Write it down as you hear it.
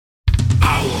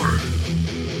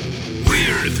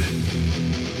Weird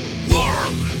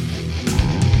World.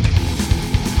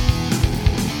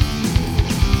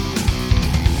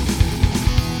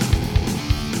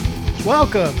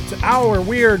 Welcome to Our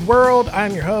Weird World.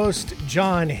 I'm your host,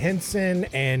 John Henson,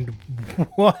 and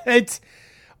what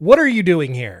are you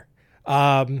doing here?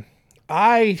 I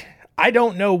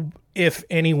don't know if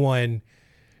anyone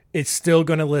is still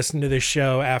going to listen to this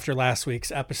show after last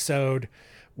week's episode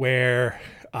where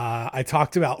I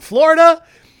talked about Florida.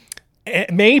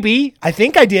 Maybe. I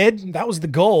think I did. That was the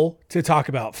goal, to talk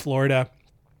about Florida.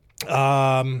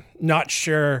 Not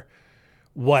sure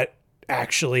what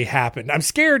actually happened. I'm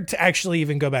scared to actually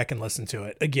even go back and listen to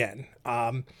it again.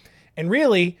 And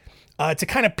really, to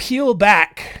kind of peel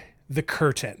back the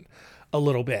curtain a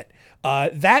little bit.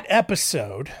 That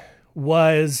episode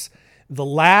was the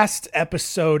last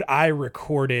episode I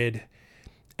recorded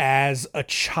as a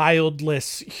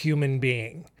childless human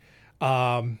being.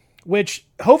 Which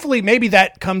hopefully maybe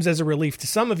that comes as a relief to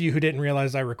some of you who didn't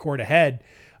realize I record ahead,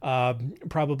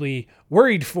 probably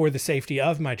worried for the safety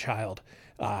of my child.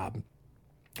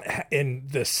 In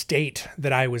the state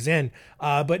that I was in.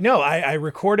 But no, I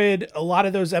recorded a lot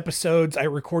of those episodes. I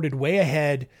recorded way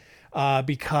ahead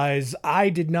because I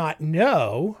did not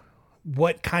know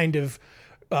what kind of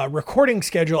recording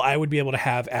schedule I would be able to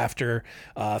have after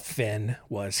Finn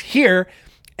was here.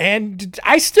 And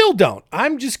I still don't.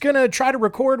 I'm just going to try to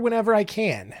record whenever I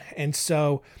can. And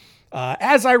so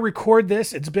as I record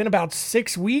this, it's been about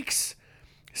 6 weeks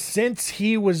since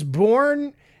he was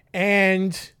born.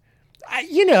 And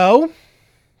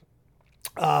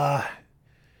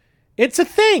it's a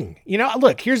thing.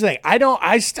 Look, here's the thing. I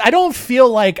don't feel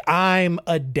like I'm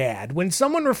a dad. When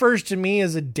someone refers to me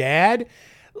as a dad,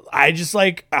 I just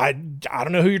I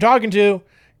don't know who you're talking to,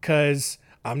 because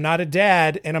I'm not a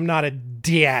dad and I'm not a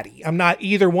daddy. I'm not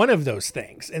either one of those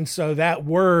things. And so that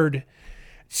word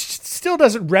still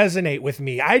doesn't resonate with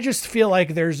me. I just feel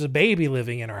like there's a baby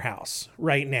living in our house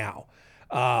right now.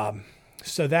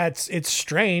 So it's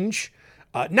strange.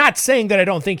 Not saying that I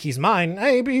don't think he's mine.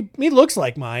 He looks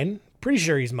like mine. Pretty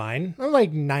sure he's mine. I'm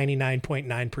like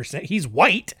 99.9%. He's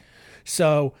white.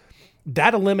 So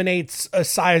that eliminates a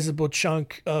sizable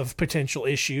chunk of potential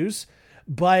issues.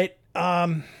 But,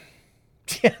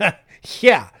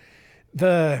 yeah.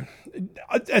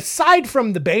 Aside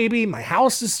from the baby, my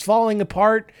house is falling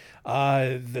apart.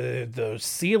 The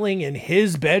ceiling in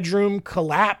his bedroom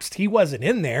collapsed. He wasn't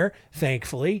in there,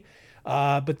 thankfully.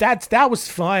 But that was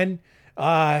fun.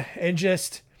 And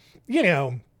just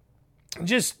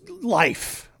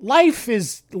life. Life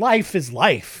is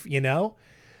life,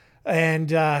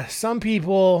 and, some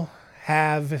people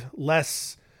have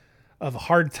less of a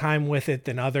hard time with it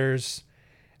than others,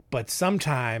 but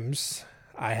sometimes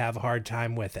I have a hard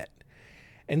time with it.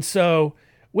 And so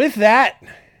with that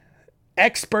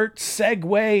expert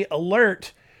segue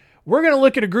alert, we're going to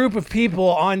look at a group of people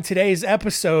on today's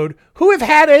episode who have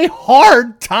had a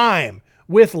hard time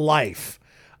with life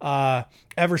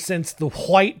ever since the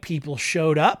white people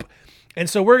showed up. And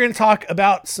so we're going to talk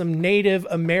about some Native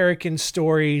American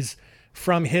stories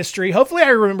from history. Hopefully I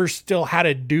remember still how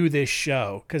to do this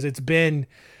show, because it's been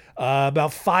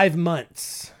about 4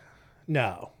 months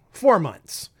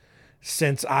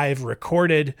since I've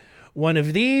recorded one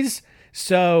of these.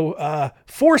 So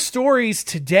 4 stories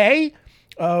today.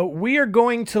 We are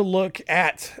going to look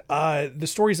at the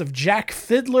stories of Jack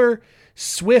Fiddler,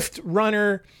 Swift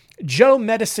Runner, Joe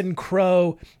Medicine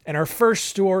Crow, and our first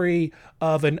story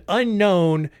of an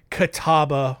unknown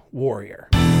Catawba warrior.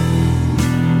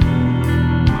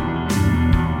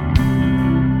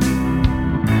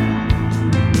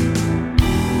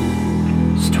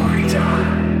 Story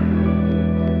time.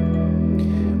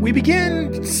 We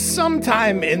begin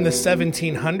sometime in the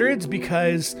 1700s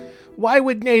because why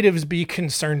would natives be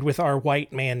concerned with our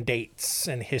white man dates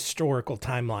and historical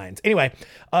timelines? Anyway,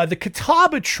 the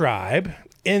Catawba tribe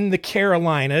in the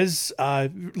Carolinas,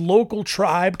 local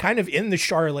tribe kind of in the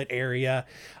Charlotte area.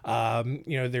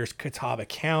 There's Catawba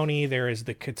County. There is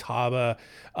the Catawba,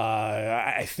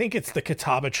 I think it's the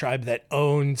Catawba tribe that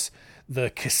owns the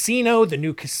casino, the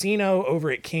new casino over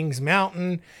at Kings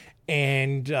Mountain,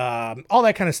 and all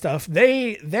that kind of stuff.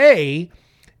 They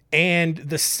and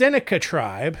the Seneca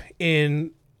tribe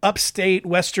in upstate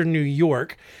Western New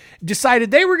York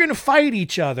decided they were going to fight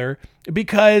each other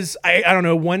because, I don't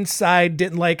know, one side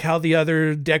didn't like how the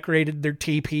other decorated their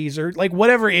teepees, or like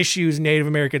whatever issues Native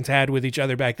Americans had with each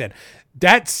other back then.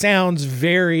 That sounds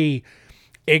very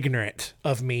ignorant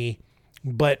of me,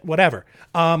 but whatever.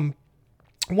 One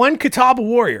Catawba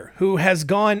warrior who has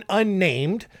gone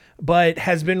unnamed but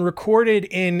has been recorded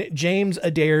in James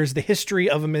Adair's The History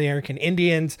of American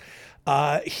Indians.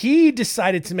 He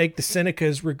decided to make the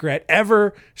Senecas regret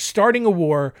ever starting a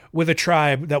war with a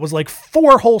tribe that was like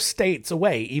 4 whole states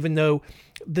away, even though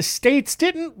the states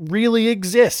didn't really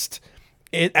exist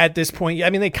at this point. I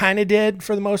mean, they kind of did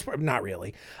for the most part, not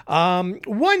really.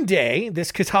 One day,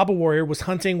 this Catawba warrior was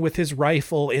hunting with his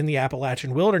rifle in the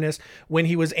Appalachian wilderness when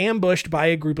he was ambushed by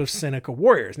a group of Seneca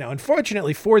warriors. Now,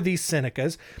 unfortunately for these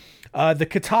Senecas, the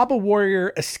Catawba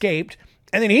warrior escaped,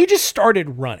 and then he just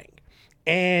started running.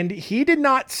 And he did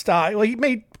not stop. Well, he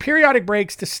made periodic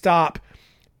breaks to stop,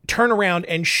 turn around,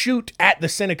 and shoot at the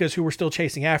Senecas who were still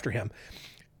chasing after him.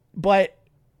 But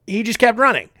he just kept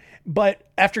running. But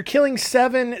after killing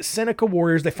 7 Seneca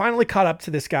warriors, they finally caught up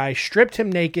to this guy, stripped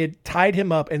him naked, tied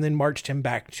him up, and then marched him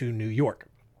back to New York.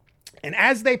 And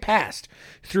as they passed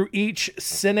through each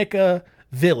Seneca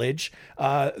village,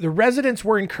 the residents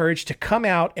were encouraged to come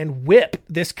out and whip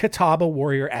this Catawba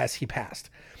warrior as he passed.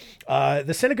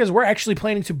 The Senecas were actually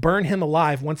planning to burn him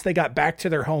alive once they got back to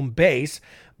their home base.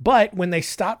 But when they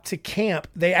stopped to camp,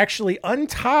 they actually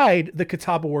untied the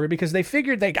Catawba warrior because they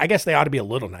figured I guess they ought to be a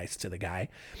little nice to the guy.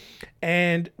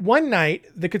 And one night,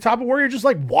 the Catawba warrior just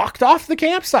like walked off the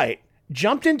campsite,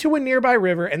 jumped into a nearby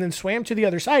river, and then swam to the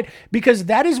other side, because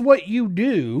that is what you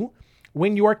do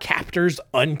when your captors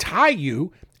untie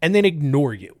you and then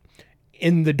ignore you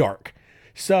in the dark.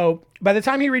 So by the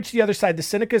time he reached the other side, the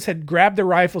Senecas had grabbed their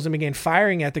rifles and began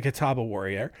firing at the Catawba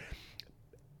warrior.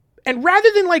 And rather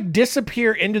than like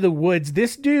disappear into the woods,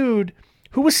 this dude,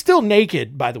 who was still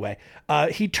naked, by the way,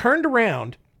 he turned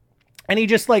around and he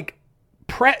just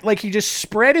he just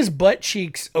spread his butt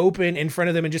cheeks open in front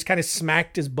of them and just kind of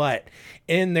smacked his butt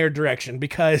in their direction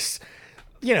because,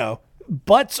 you know,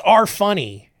 butts are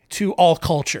funny to all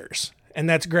cultures, and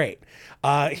that's great.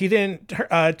 He then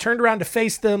turned around to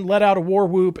face them, let out a war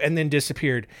whoop, and then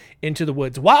disappeared into the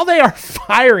woods while they are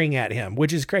firing at him,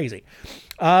 which is crazy.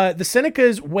 The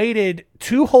Senecas waited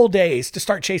 2 whole days to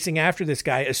start chasing after this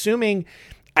guy, assuming,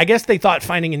 I guess they thought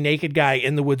finding a naked guy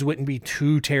in the woods wouldn't be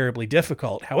too terribly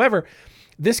difficult. However,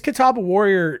 this Catawba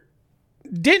warrior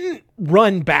didn't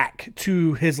run back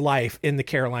to his life in the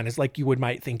Carolinas like you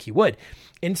might think he would.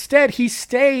 Instead, he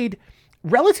stayed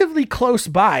relatively close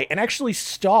by and actually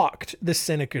stalked the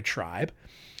Seneca tribe.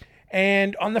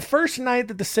 And on the first night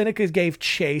that the Senecas gave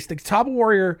chase, the Catawba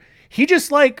warrior, he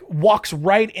just like walks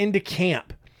right into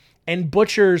camp and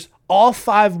butchers all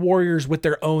 5 warriors with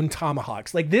their own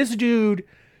tomahawks. Like, this dude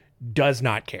does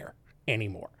not care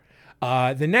anymore.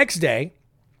 The next day,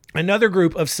 another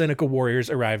group of Seneca warriors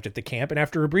arrived at the camp, and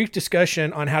after a brief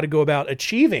discussion on how to go about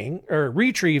achieving or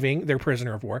retrieving their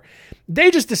prisoner of war, they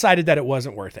just decided that it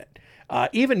wasn't worth it.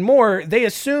 Even more, they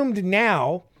assumed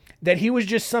now that he was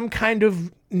just some kind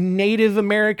of Native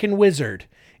American wizard,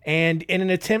 and in an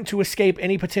attempt to escape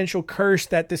any potential curse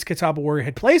that this Catawba warrior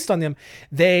had placed on them,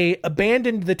 they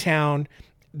abandoned the town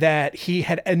that he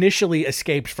had initially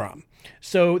escaped from.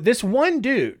 So this one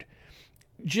dude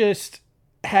just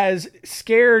has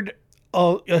scared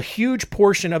a huge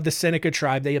portion of the Seneca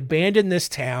tribe. They abandoned this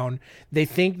town. They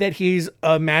think that he's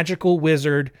a magical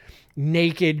wizard,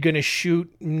 naked, gonna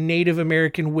shoot Native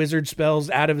American wizard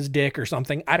spells out of his dick or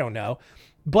something. I don't know.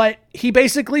 But he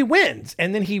basically wins.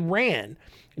 And then he ran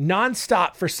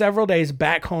nonstop for several days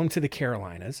back home to the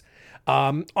Carolinas.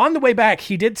 On the way back,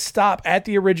 he did stop at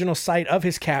the original site of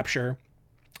his capture,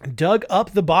 dug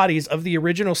up the bodies of the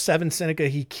original 7 Seneca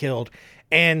he killed,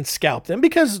 and scalped them,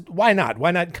 because why not?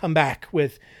 Why not come back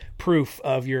with proof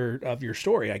of your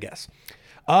story, I guess.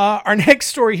 Our next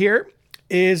story here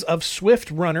is of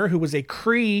Swift Runner, who was a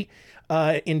Cree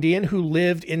Indian who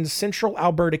lived in central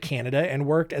Alberta, Canada, and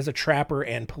worked as a trapper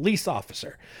and police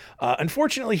officer.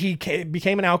 Unfortunately, he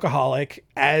became an alcoholic,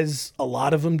 as a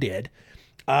lot of them did.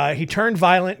 He turned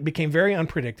violent, became very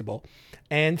unpredictable,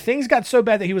 and things got so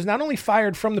bad that he was not only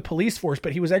fired from the police force,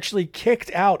 but he was actually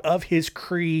kicked out of his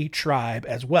Cree tribe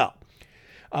as well.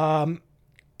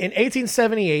 In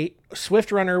 1878,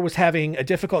 Swift Runner was having a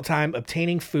difficult time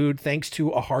obtaining food thanks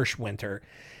to a harsh winter.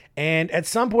 And at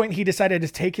some point, he decided to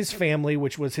take his family,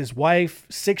 which was his wife,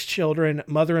 6 children,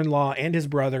 mother-in-law, and his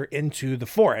brother, into the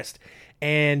forest.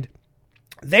 And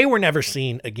they were never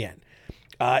seen again.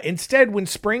 Instead, when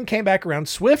spring came back around,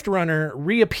 Swift Runner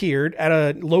reappeared at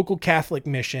a local Catholic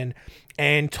mission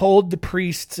and told the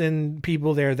priests and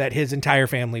people there that his entire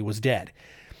family was dead.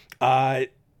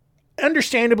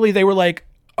 Understandably, they were like,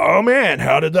 "Oh man,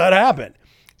 how did that happen?"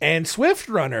 And Swift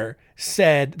Runner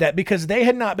said that because they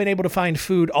had not been able to find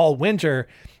food all winter,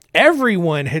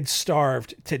 everyone had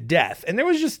starved to death. And there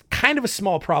was just kind of a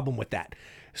small problem with that.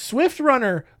 Swift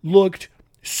Runner looked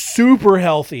super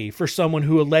healthy for someone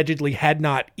who allegedly had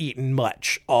not eaten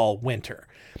much all winter.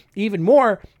 Even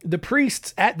more, the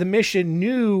priests at the mission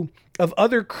knew of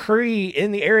other Cree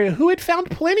in the area who had found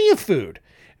plenty of food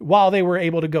while they were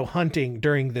able to go hunting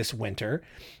during this winter.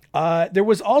 There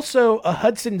was also a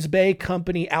Hudson's Bay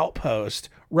Company outpost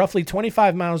roughly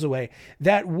 25 miles away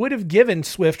that would have given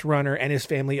Swift Runner and his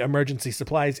family emergency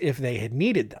supplies if they had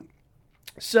needed them.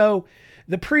 So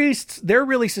the priests, they're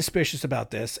really suspicious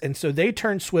about this, and so they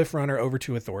turned Swift Runner over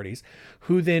to authorities,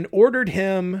 who then ordered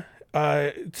him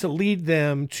to lead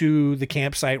them to the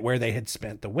campsite where they had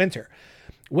spent the winter.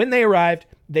 When they arrived,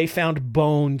 they found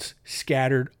bones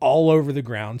scattered all over the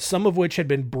ground, some of which had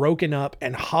been broken up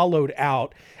and hollowed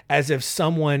out as if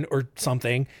someone or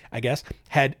something, I guess,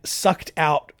 had sucked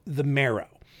out the marrow.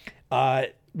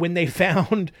 When they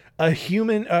found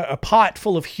a pot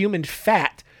full of human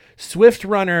fat, Swift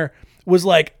Runner was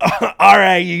like, all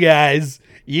right, you guys,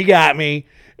 you got me.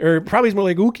 Or probably he's more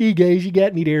like, okay, guys, you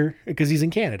got me there. Because he's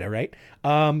in Canada, right?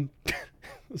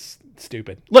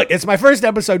 Stupid. Look, it's my first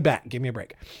episode back. Give me a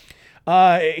break.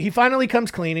 He finally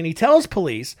comes clean and he tells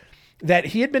police that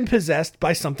he had been possessed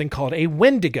by something called a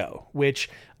Wendigo, which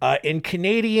in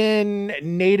Canadian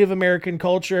Native American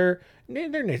culture,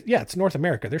 it's North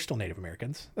America. They're still Native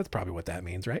Americans. That's probably what that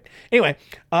means, right? Anyway,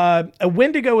 a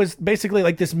Wendigo is basically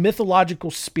like this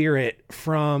mythological spirit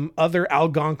from other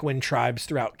Algonquin tribes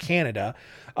throughout Canada.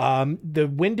 The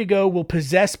Wendigo will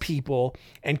possess people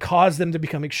and cause them to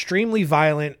become extremely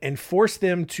violent and force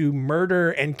them to murder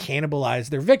and cannibalize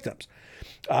their victims.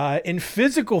 In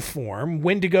physical form,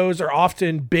 Wendigos are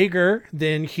often bigger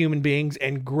than human beings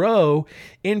and grow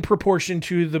in proportion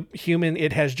to the human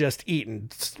it has just eaten.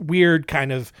 It's weird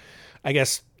kind of, I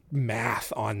guess,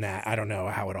 math on that. I don't know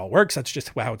how it all works. That's just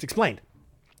how it's explained.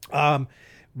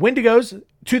 Wendigos,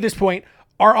 to this point,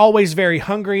 are always very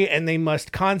hungry and they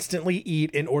must constantly eat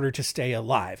in order to stay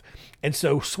alive. And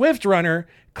so Swift Runner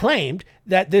claimed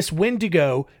that this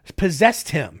Wendigo possessed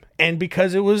him. And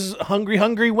because it was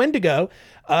hungry Wendigo,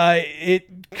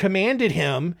 it commanded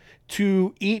him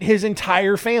to eat his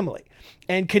entire family.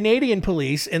 And Canadian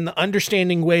police, in the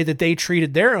understanding way that they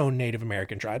treated their own Native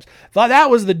American tribes, thought that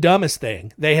was the dumbest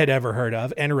thing they had ever heard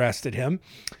of and arrested him.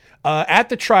 At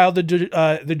the trial,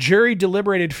 the jury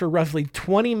deliberated for roughly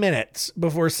 20 minutes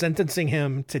before sentencing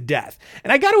him to death.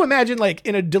 And I got to imagine, like,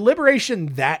 in a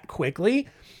deliberation that quickly,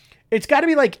 it's got to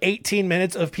be like 18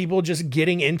 minutes of people just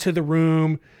getting into the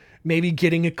room, maybe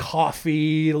getting a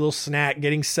coffee, a little snack,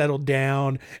 getting settled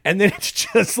down. And then it's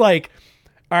just like,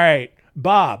 all right,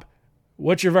 Bob,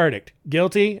 what's your verdict?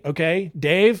 Guilty. Okay.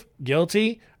 Dave,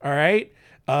 guilty. All right.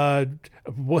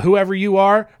 Whoever you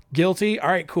are, guilty. All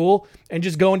right, cool. And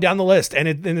just going down the list. And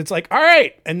it's like, all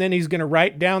right. And then he's going to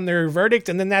write down their verdict.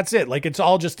 And then that's it. Like, it's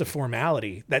all just a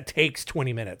formality that takes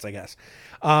 20 minutes, I guess.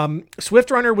 Swift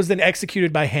Runner was then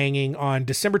executed by hanging on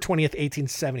December 20th,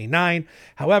 1879.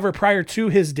 However, prior to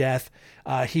his death,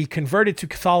 he converted to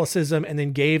Catholicism and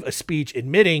then gave a speech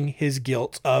admitting his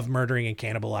guilt of murdering and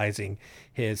cannibalizing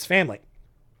his family.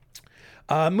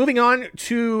 Moving on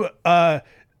to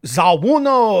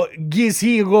Zawuno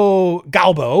Gizhigo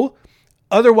Galbo,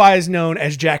 otherwise known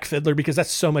as Jack Fiddler, because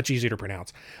that's so much easier to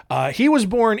pronounce. He was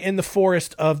born in the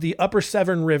forest of the Upper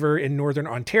Severn River in northern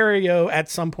Ontario at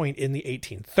some point in the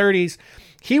 1830s.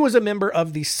 He was a member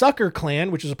of the Sucker Clan,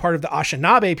 which is a part of the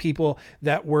Anishinaabe people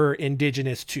that were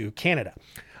indigenous to Canada.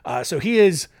 So he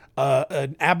is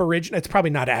an Aboriginal. It's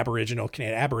probably not Aboriginal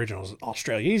Canadian. Aboriginal is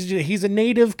Australia. He's a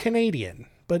native Canadian,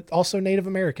 but also Native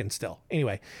American still.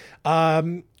 Anyway,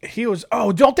 he was,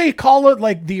 don't they call it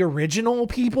like the original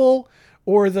people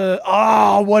or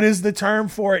what is the term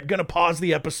for it? Gonna pause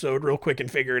the episode real quick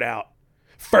and figure it out.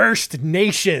 First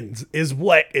Nations is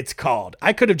what it's called.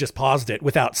 I could have just paused it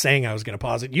without saying I was going to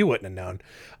pause it. You wouldn't have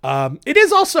known. It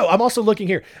is also, I'm also looking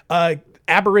here.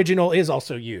 Aboriginal is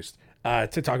also used to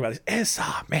talk about this.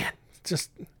 Just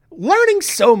learning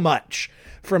so much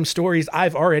from stories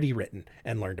I've already written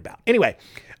and learned about. Anyway,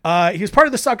 he was part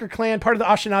of the Sucker Clan, part of the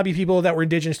Anishinaabe people that were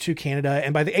indigenous to Canada.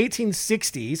 And by the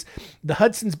 1860s, the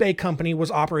Hudson's Bay Company was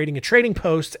operating a trading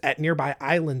post at nearby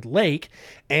Island Lake.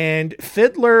 And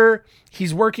Fiddler,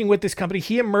 he's working with this company.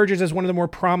 He emerges as one of the more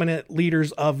prominent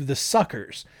leaders of the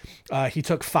Suckers. He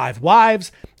took 5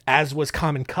 wives, as was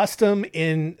common custom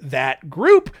in that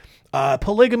group.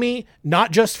 Polygamy,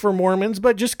 not just for Mormons,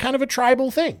 but just kind of a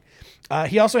tribal thing.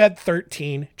 He also had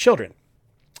 13 children.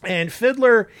 And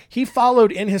Fiddler, he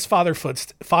followed in his father's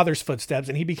footsteps,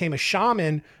 and he became a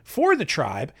shaman for the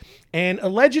tribe and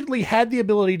allegedly had the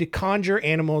ability to conjure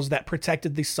animals that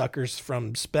protected the suckers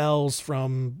from spells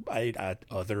from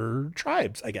other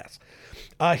tribes, I guess.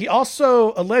 He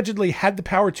also allegedly had the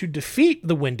power to defeat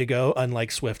the Wendigo,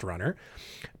 unlike Swift Runner.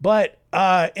 But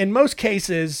in most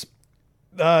cases,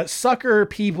 sucker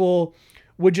people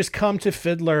would just come to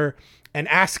Fiddler and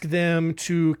ask them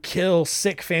to kill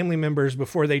sick family members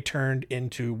before they turned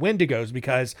into Wendigos,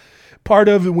 because part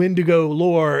of the Wendigo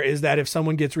lore is that if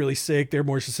someone gets really sick, they're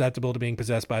more susceptible to being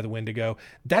possessed by the Wendigo.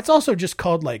 That's also just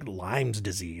called like Lyme's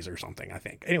disease or something, I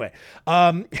think. Anyway,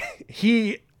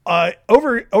 he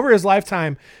over his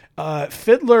lifetime,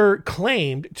 Fiddler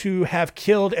claimed to have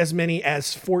killed as many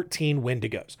as 14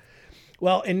 Wendigos.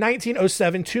 Well, in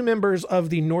 1907, 2 members of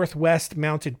the Northwest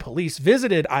Mounted Police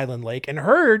visited Island Lake and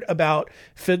heard about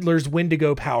Fiddler's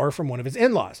Wendigo power from one of his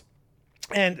in-laws.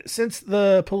 And since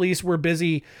the police were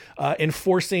busy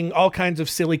enforcing all kinds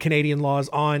of silly Canadian laws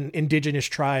on indigenous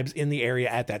tribes in the area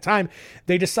at that time,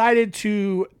 they decided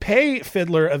to pay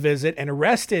Fiddler a visit and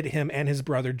arrested him and his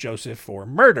brother Joseph for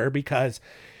murder, because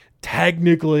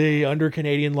technically under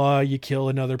Canadian law, you kill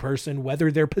another person,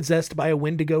 whether they're possessed by a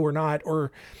Wendigo or not,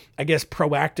 or I guess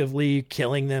proactively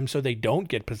killing them so they don't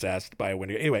get possessed by a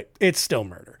Wendigo. Anyway, it's still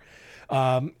murder.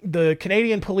 The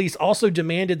Canadian police also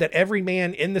demanded that every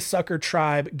man in the Sucker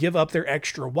tribe give up their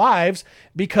extra wives,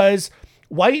 because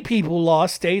white people law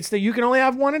states that you can only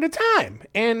have one at a time,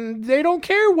 and they don't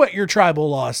care what your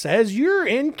tribal law says. You're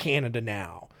in Canada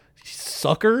now,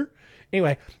 sucker.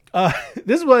 Anyway,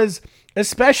 this was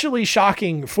especially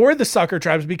shocking for the Sucker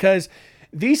tribes, because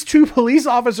these 2 police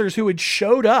officers who had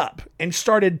showed up and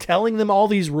started telling them all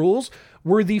these rules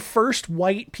were the first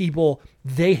white people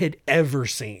they had ever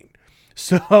seen.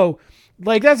 So,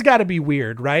 like, that's got to be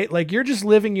weird, right? Like, you're just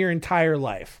living your entire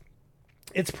life.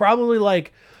 It's probably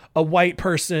like a white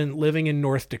person living in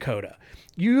North Dakota.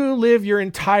 You live your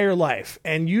entire life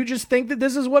and you just think that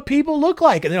this is what people look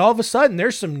like. And then all of a sudden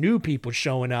there's some new people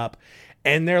showing up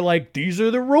and they're like, these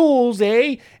are the rules,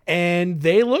 eh? And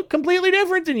they look completely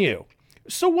different than you.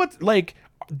 So what, like,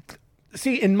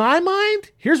 see, in my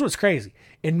mind, here's what's crazy.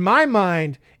 In my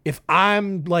mind, if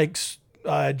I'm like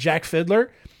Jack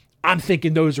Fiddler, I'm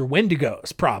thinking those are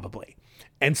Wendigos probably.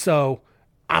 And so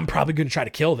I'm probably going to try to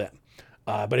kill them.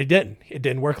 But it didn't. It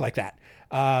didn't work like that.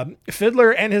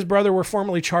 Fiddler and his brother were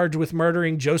formally charged with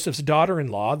murdering Joseph's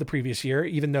daughter-in-law the previous year,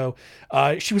 even though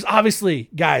she was obviously,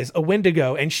 guys, a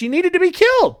Wendigo, and she needed to be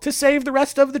killed to save the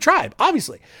rest of the tribe,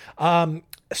 obviously.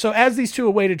 So as these 2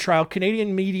 awaited trial,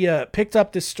 Canadian media picked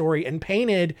up this story and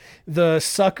painted the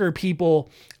Sucker people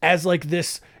as like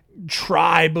this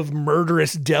tribe of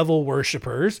murderous devil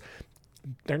worshippers.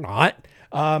 They're not.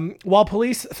 While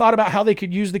police thought about how they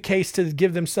could use the case to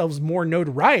give themselves more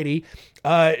notoriety,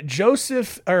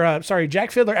 Jack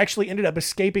Fiddler actually ended up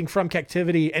escaping from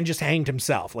captivity and just hanged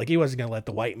himself. Like, he wasn't going to let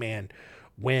the white man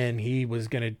win. He was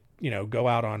going to, go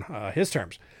out on his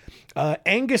terms.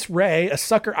 Angus Ray, a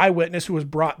Sucker eyewitness who was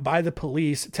brought by the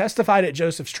police, testified at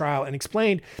Joseph's trial and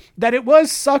explained that it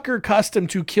was Sucker custom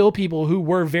to kill people who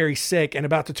were very sick and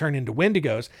about to turn into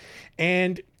Wendigos.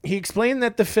 And he explained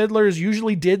that the Fiddlers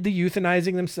usually did the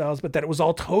euthanizing themselves, but that it was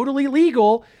all totally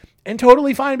legal and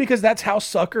totally fine because that's how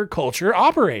Sucker culture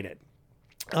operated.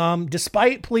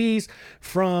 Despite pleas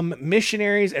from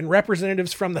missionaries and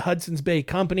representatives from the Hudson's Bay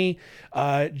Company,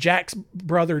 Jack's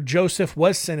brother Joseph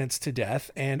was sentenced to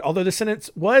death. And although the sentence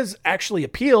was actually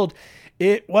appealed,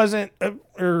 it wasn't,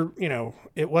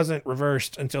 it wasn't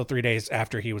reversed until 3 days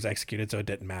after he was executed. So it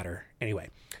didn't matter anyway.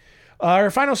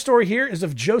 Our final story here is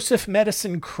of Joseph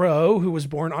Medicine Crow, who was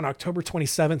born on October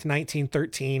 27th,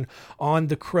 1913 on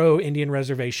the Crow Indian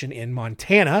Reservation in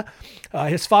Montana.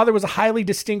 His father was a highly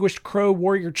distinguished Crow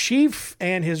warrior chief,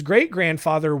 and his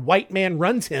great-grandfather, White Man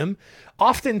Runs Him,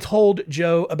 often told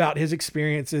Joe about his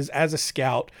experiences as a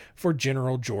scout for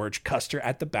General George Custer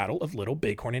at the Battle of Little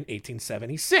Bighorn in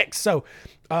 1876. So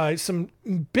some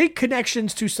big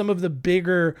connections to some of the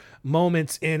bigger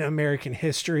moments in American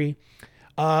history.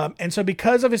 And so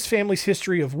because of his family's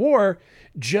history of war,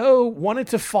 Joe wanted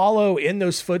to follow in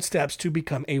those footsteps to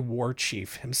become a war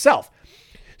chief himself.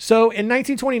 So in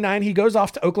 1929, he goes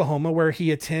off to Oklahoma, where he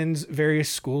attends various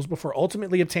schools before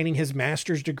ultimately obtaining his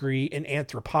master's degree in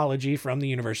anthropology from the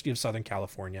University of Southern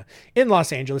California in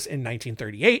Los Angeles in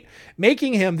 1938,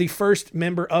 making him the first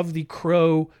member of the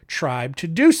Crow tribe to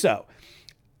do so.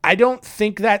 I don't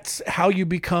think that's how you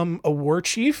become a war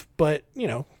chief, but,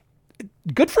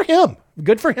 good for him.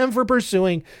 Good for him for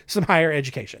pursuing some higher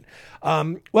education.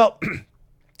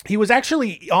 He was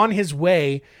actually on his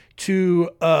way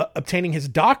to obtaining his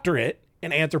doctorate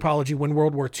in anthropology when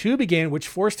World War II began, which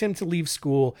forced him to leave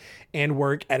school and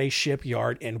work at a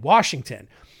shipyard in Washington.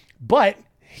 But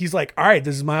he's like, all right,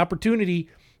 this is my opportunity.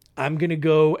 I'm going to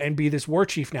go and be this war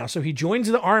chief now. So he joins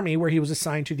the Army, where he was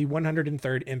assigned to the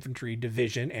 103rd Infantry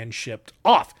Division and shipped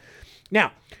off.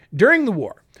 Now, during the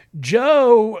war,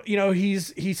 Joe,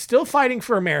 he's still fighting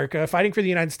for America, fighting for the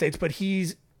United States, but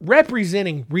he's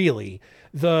representing really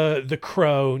the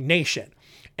Crow Nation.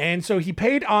 And so he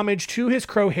paid homage to his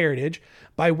Crow heritage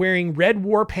by wearing red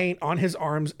war paint on his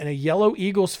arms and a yellow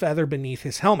eagle's feather beneath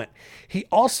his helmet. He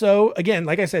also, again,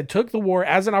 like I said, took the war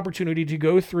as an opportunity to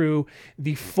go through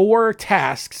the 4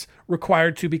 tasks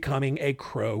required to becoming a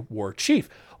Crow war chief.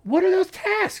 What are those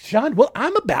tasks, John? Well,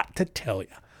 I'm about to tell you.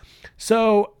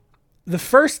 So the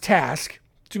first task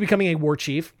to becoming a war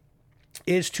chief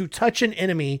is to touch an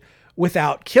enemy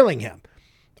without killing him.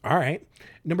 All right.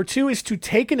 Number 2 is to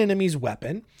take an enemy's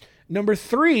weapon. Number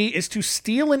 3 is to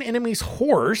steal an enemy's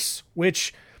horse,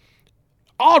 which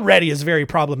already is very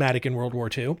problematic in World War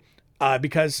II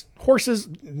because horses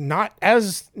not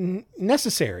as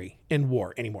necessary in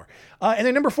war anymore. And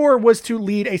then number 4 was to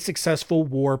lead a successful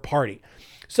war party.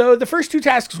 So the first 2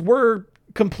 tasks were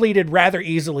completed rather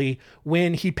easily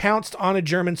when he pounced on a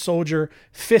German soldier,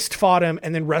 fist fought him,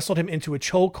 and then wrestled him into a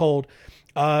chokehold,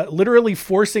 literally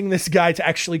forcing this guy to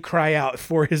actually cry out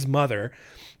for his mother.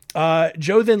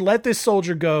 Joe then let this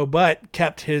soldier go, but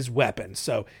kept his weapon.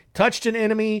 So touched an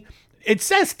enemy. It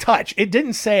says touch. It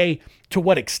didn't say to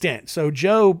what extent. So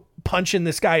Joe punching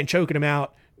this guy and choking him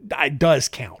out does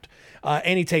count.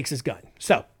 And he takes his gun.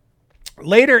 So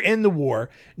later in the war,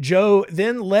 Joe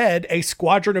then led a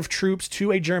squadron of troops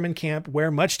to a German camp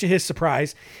where, much to his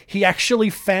surprise, he actually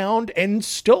found and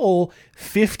stole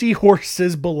 50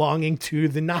 horses belonging to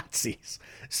the Nazis.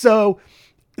 So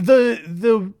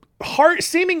the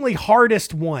seemingly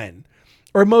hardest one,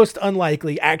 or most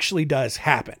unlikely, actually does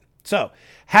happen. So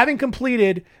having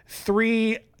completed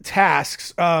 3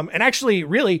 tasks, and actually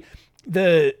really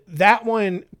that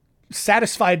one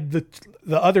satisfied the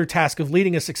other task of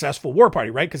leading a successful war party,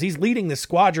 right? Because he's leading this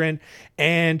squadron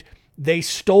and they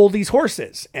stole these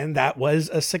horses, and that was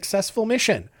a successful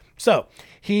mission. So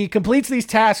he completes these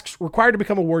tasks required to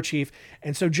become a war chief.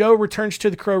 And so Joe returns to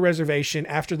the Crow Reservation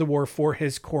after the war for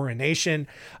his coronation.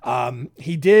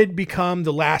 He did become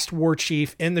the last war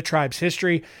chief in the tribe's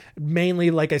history, mainly,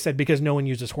 like I said, because no one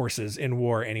uses horses in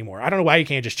war anymore. I don't know why you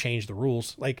can't just change the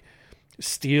rules. Like,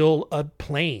 steal a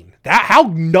plane. How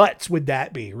nuts would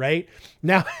that be, right?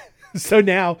 Now,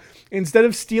 now instead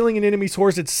of stealing an enemy's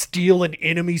horse, it's steal an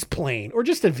enemy's plane or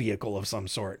just a vehicle of some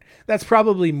sort. That's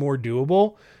probably more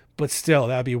doable, but still,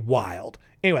 that'd be wild.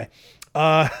 Anyway,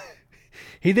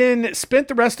 he then spent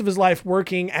the rest of his life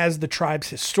working as the tribe's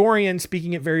historian,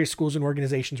 speaking at various schools and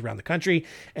organizations around the country,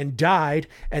 and died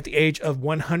at the age of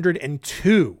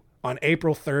 102 on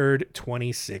April 3rd,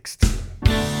 2016.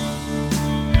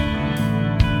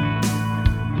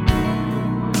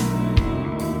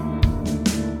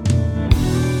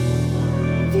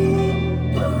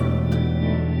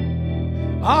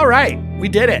 All right, we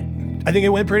did it. I think it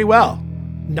went pretty well.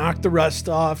 Knocked the rust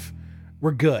off.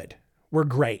 We're good. We're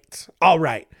great. All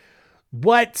right.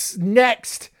 What's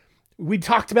next? We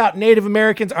talked about Native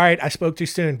Americans. All right, I spoke too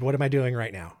soon. What am I doing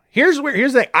right now? Here's the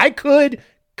thing. I could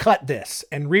cut this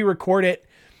and re-record it,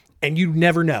 and you'd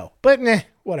never know. But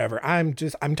whatever. I'm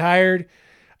tired.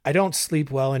 I don't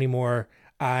sleep well anymore.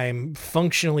 I'm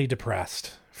functionally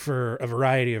depressed for a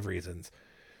variety of reasons.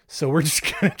 So we're just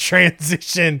going to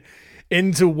transition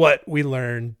into what we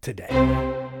learned today.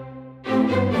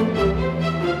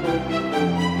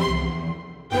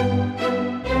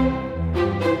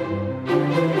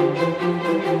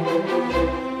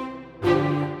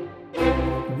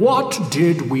 What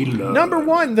did we learn? Number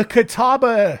 1, the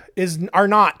Catawba are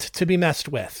not to be messed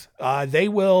with. They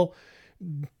will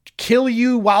kill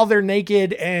you while they're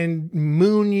naked and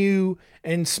moon you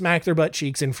and smack their butt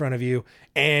cheeks in front of you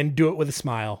and do it with a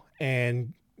smile.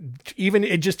 And even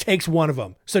it just takes one of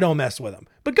them, so don't mess with them.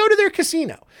 But go to their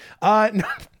casino.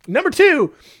 Number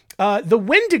 2, the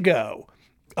Wendigo,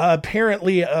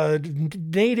 apparently a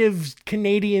native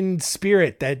Canadian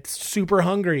spirit that's super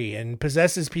hungry and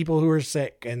possesses people who are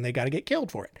sick, and they got to get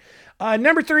killed for it.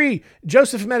 Number 3,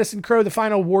 Joseph Medicine Crow, the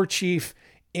final war chief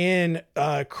in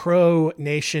Crow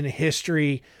Nation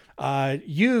history,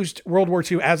 used World War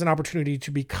II as an opportunity to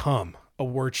become a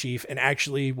war chief and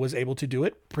actually was able to do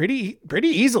it pretty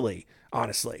easily,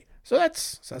 honestly. So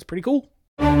that's pretty cool.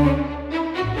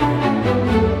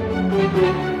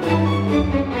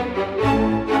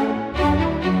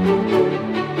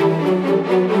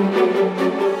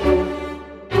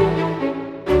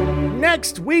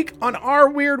 Next week on Our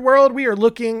Weird World, we are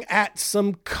looking at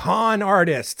some con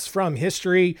artists from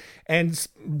history and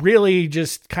really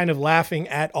just kind of laughing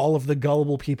at all of the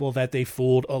gullible people that they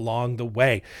fooled along the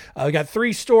way. We got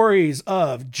 3 stories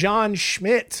of John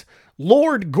Schmidt,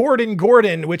 Lord Gordon,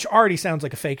 which already sounds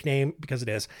like a fake name because it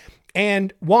is,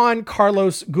 and Juan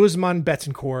Carlos Guzman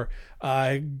Betancourt.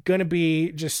 Gonna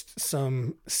be just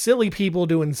some silly people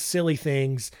doing silly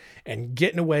things and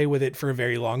getting away with it for a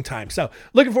very long time. So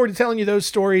looking forward to telling you those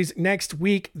stories next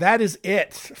week. That is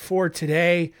it for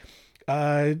today.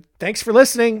 Thanks for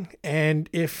listening. And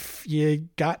if you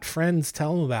got friends,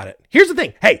 tell them about it. Here's the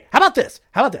thing. Hey, how about this?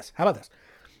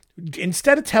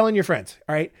 Instead of telling your friends,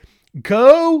 all right,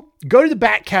 go to the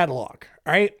back catalog.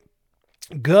 All right,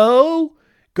 go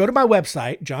to my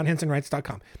website,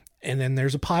 johnhensonwrites.com. And then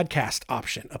there's a podcast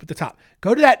option up at the top.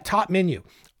 Go to that top menu.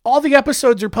 All the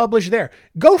episodes are published there.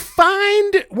 Go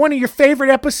find one of your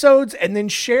favorite episodes and then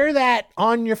share that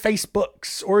on your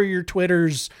Facebooks or your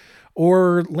Twitters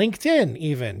or LinkedIn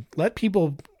even. Let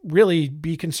people really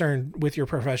be concerned with your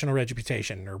professional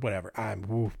reputation or whatever.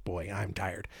 I'm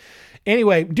tired.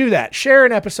 Anyway, do that. Share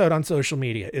an episode on social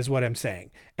media is what I'm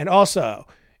saying. And also,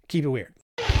 keep it weird.